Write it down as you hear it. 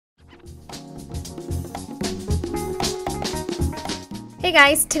Hey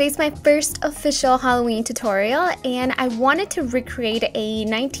guys, today's my first official Halloween tutorial and I wanted to recreate a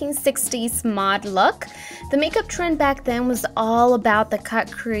 1960s mod look. The makeup trend back then was all about the cut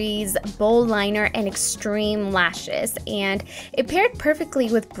crease, bold liner, and extreme lashes, and it paired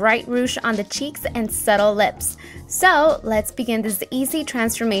perfectly with bright rouge on the cheeks and subtle lips. So let's begin this easy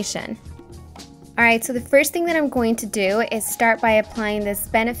transformation. Alright, so the first thing that I'm going to do is start by applying this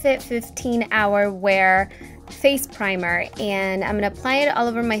Benefit 15 Hour Wear face primer, and I'm going to apply it all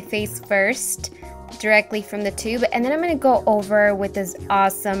over my face first directly from the tube, and then I'm going to go over with this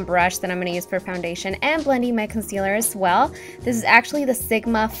awesome brush that I'm going to use for foundation and blending my concealer as well. This is actually the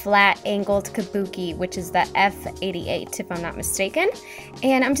Sigma Flat Angled Kabuki, which is the F88 if I'm not mistaken,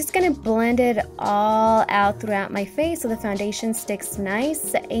 and I'm just going to blend it all out throughout my face so the foundation sticks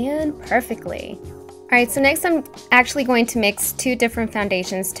nice and perfectly. Alright, so next I'm actually going to mix two different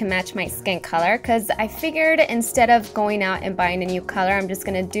foundations to match my skin color, because I figured instead of going out and buying a new color, I'm just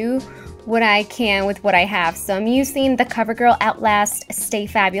going to do what I can with what I have. So I'm using the CoverGirl Outlast Stay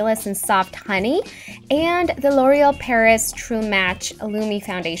Fabulous in Soft Honey and the L'Oreal Paris True Match Lumi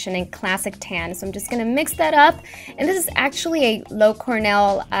Foundation in Classic Tan. So I'm just going to mix that up, and this is actually a Low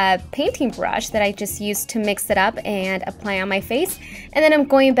Cornell painting brush that I just used to mix it up and apply on my face. And then I'm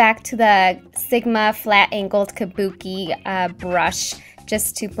going back to the Sigma Flat Angled Kabuki brush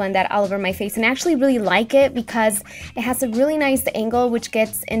just to blend that all over my face, and I actually really like it because it has a really nice angle which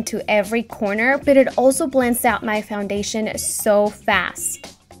gets into every corner, but it also blends out my foundation so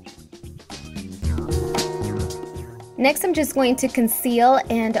fast. Next, I'm just going to conceal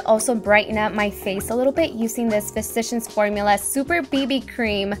and also brighten up my face a little bit using this Physicians Formula Super BB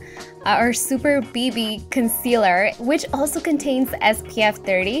Cream or Super BB Concealer, which also contains SPF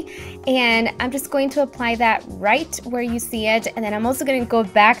 30. And I'm just going to apply that right where you see it. And then I'm also going to go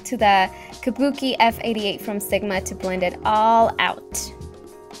back to the Kabuki F88 from Sigma to blend it all out.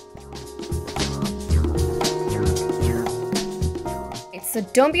 So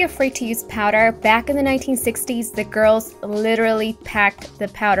don't be afraid to use powder. Back in the 1960s, the girls literally packed the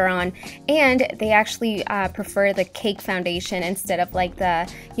powder on, and they actually prefer the cake foundation instead of like the,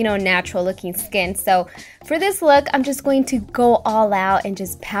 natural looking skin. So for this look, I'm just going to go all out and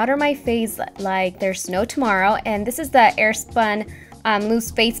just powder my face like there's no tomorrow. And this is the Airspun loose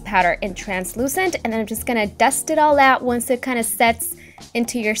face powder in translucent, and then I'm just gonna dust it all out. Once it kind of sets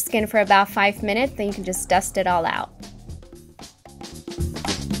into your skin for about 5 minutes, then you can just dust it all out.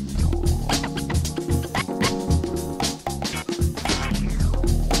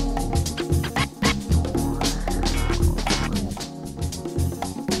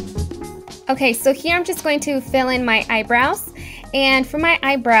 Okay, so here I'm just going to fill in my eyebrows, and for my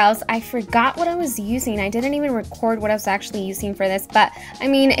eyebrows I forgot what I was using. I didn't even record what I was actually using for this, but I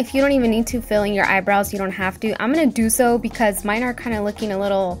mean, if you don't even need to fill in your eyebrows, you don't have to. I'm gonna do so because mine are kind of looking a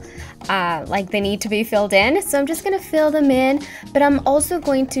little like they need to be filled in, so I'm just gonna fill them in. But I'm also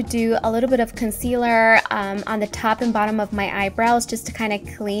going to do a little bit of concealer on the top and bottom of my eyebrows just to kind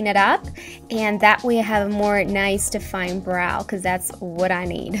of clean it up, and that way I have a more nice defined brow, because that's what I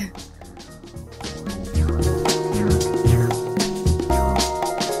need.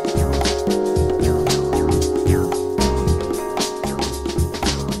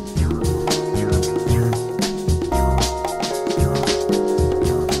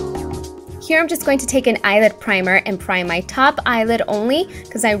 Here I'm just going to take an eyelid primer and prime my top eyelid only,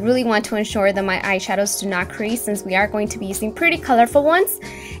 because I really want to ensure that my eyeshadows do not crease since we are going to be using pretty colorful ones.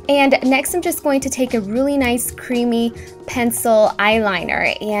 And next I'm just going to take a really nice creamy pencil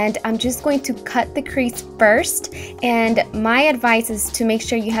eyeliner, and I'm just going to cut the crease first, and my advice is to make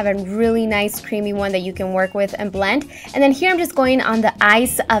sure you have a really nice creamy one that you can work with and blend. And then here I'm just going on the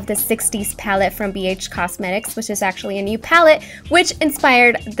eyes of the 60s palette from BH Cosmetics, which is actually a new palette which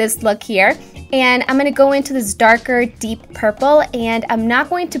inspired this look here. And I'm going to go into this darker deep purple, and I'm not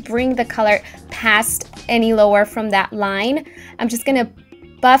going to bring the color past any lower from that line. I'm just going to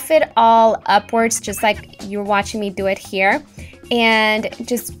buff it all upwards just like you're watching me do it here, and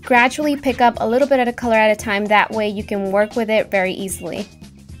just gradually pick up a little bit of the color at a time. That way you can work with it very easily.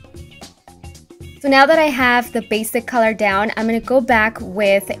 So now that I have the basic color down, I'm going to go back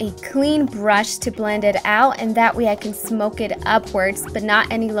with a clean brush to blend it out, and that way I can smoke it upwards but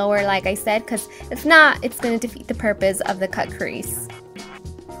not any lower like I said, because if not, it's going to defeat the purpose of the cut crease.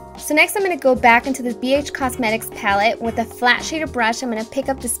 So next I'm going to go back into the BH Cosmetics palette with a flat shaded brush. I'm going to pick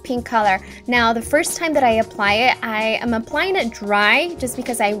up this pink color. Now the first time that I apply it, I am applying it dry just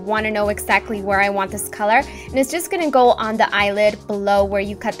because I want to know exactly where I want this color. And it's just going to go on the eyelid below where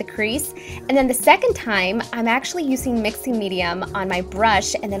you cut the crease. And then the second time, I'm actually using mixing medium on my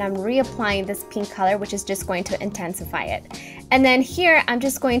brush, and then I'm reapplying this pink color, which is just going to intensify it. And then here I'm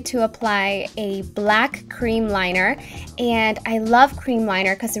just going to apply a black cream liner, and I love cream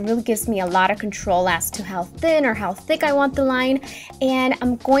liner because it really gives me a lot of control as to how thin or how thick I want the line. And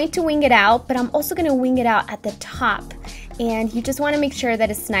I'm going to wing it out, but I'm also going to wing it out at the top, and you just want to make sure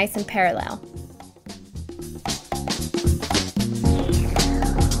that it's nice and parallel.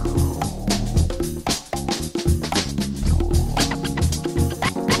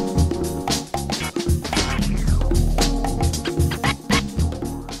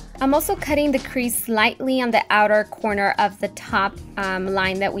 I'm also cutting the crease slightly on the outer corner of the top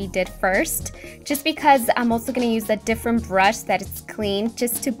line that we did first, just because I'm also going to use a different brush that is clean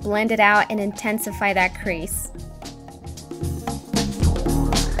just to blend it out and intensify that crease.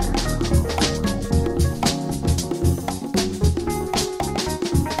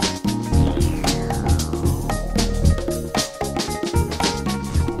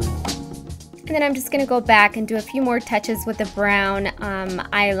 And then I'm just going to go back and do a few more touches with the brown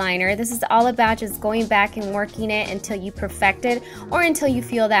eyeliner. This is all about just going back and working it until you perfect it, or until you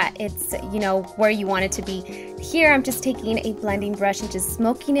feel that it's, you know, where you want it to be. Here I'm just taking a blending brush and just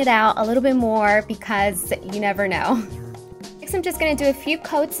smoking it out a little bit more because you never know. Next, I'm just going to do a few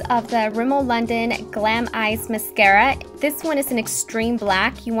coats of the Rimmel London Glam Eyes Mascara. This one is an extreme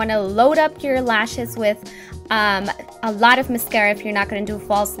black. You want to load up your lashes with a lot of mascara if you're not going to do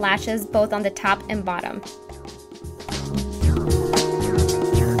false lashes, both on the top and bottom.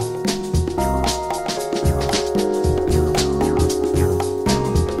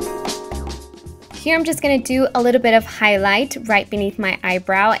 Here I'm just going to do a little bit of highlight right beneath my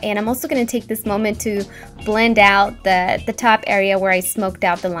eyebrow, and I'm also going to take this moment to blend out the top area where I smoked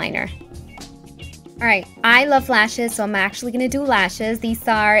out the liner. Alright, I love lashes, so I'm actually going to do lashes. These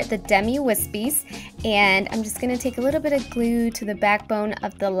are the Demi Wispies, and I'm just going to take a little bit of glue to the backbone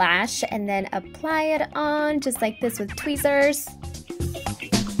of the lash and then apply it on just like this with tweezers.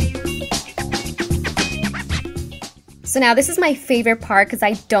 So now this is my favorite part because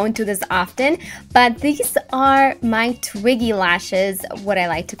I don't do this often, but these are my Twiggy lashes, what I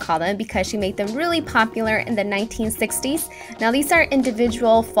like to call them, because she made them really popular in the 1960s. Now these are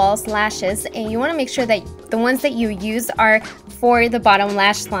individual false lashes, and you want to make sure that the ones that you use are for the bottom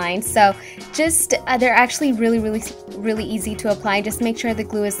lash line. So just they're actually really easy to apply. Just make sure the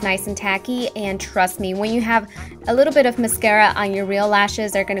glue is nice and tacky, and trust me, when you have a little bit of mascara on your real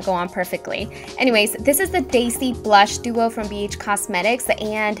lashes, they're gonna go on perfectly. Anyways, this is the Daisy Blush Duo from BH Cosmetics,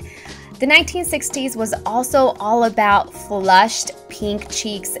 and the 1960s was also all about flushed pink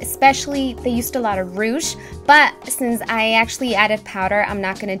cheeks, especially they used a lot of rouge, but since I actually added powder, I'm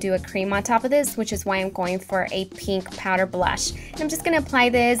not going to do a cream on top of this, which is why I'm going for a pink powder blush. And I'm just going to apply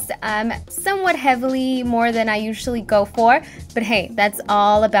this somewhat heavily, more than I usually go for, but hey, that's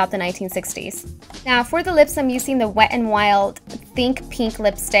all about the 1960s. Now for the lips, I'm using the Wet n Wild Think Pink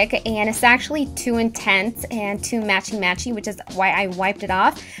lipstick, and it's actually too intense and too matchy-matchy, which is why I wiped it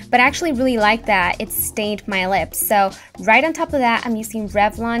off, but I actually really like that it stained my lips. So right on top of that, I'm using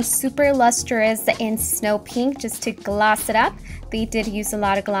Revlon Super Lustrous in Snow Pink just to gloss it up. They did use a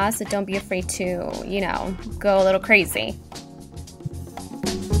lot of gloss, so don't be afraid to, you know, go a little crazy.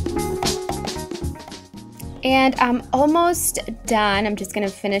 And I'm almost done. I'm just going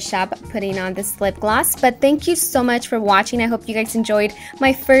to finish up putting on this lip gloss. But thank you so much for watching. I hope you guys enjoyed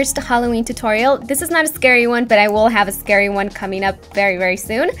my first Halloween tutorial. This is not a scary one, but I will have a scary one coming up very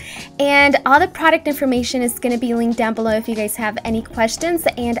soon. And all the product information is going to be linked down below if you guys have any questions.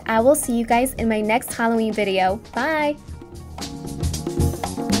 And I will see you guys in my next Halloween video. Bye!